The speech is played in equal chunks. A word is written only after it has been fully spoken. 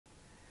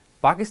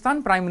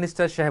Pakistan Prime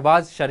Minister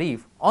Shehbaz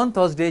Sharif on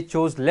Thursday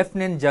chose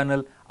Lieutenant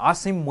General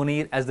Asim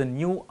Munir as the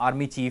new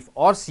Army Chief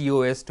or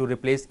COS to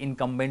replace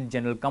incumbent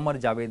General Qamar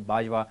Javed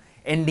Bajwa,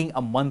 ending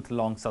a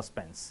month-long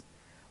suspense.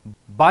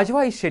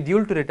 Bajwa is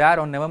scheduled to retire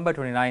on November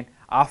 29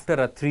 after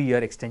a 3-year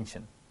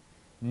extension.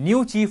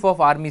 New Chief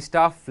of Army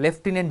Staff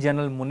Lieutenant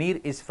General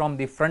Munir is from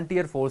the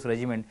Frontier Force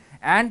Regiment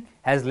and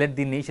has led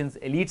the nation's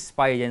elite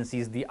spy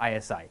agencies, the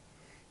ISI.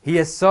 He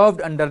has served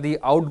under the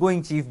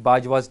outgoing Chief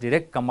Bajwa's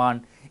direct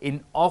command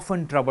in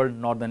often troubled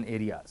northern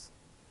areas.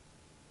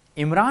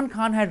 Imran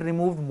Khan had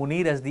removed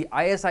Munir as the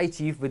ISI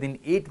chief within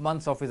 8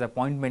 months of his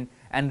appointment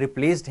and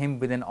replaced him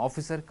with an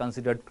officer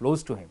considered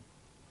close to him.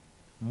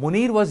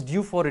 Munir was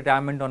due for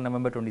retirement on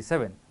November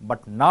 27,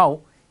 but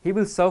now he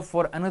will serve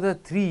for another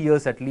 3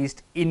 years at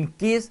least in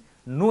case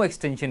no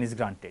extension is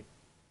granted.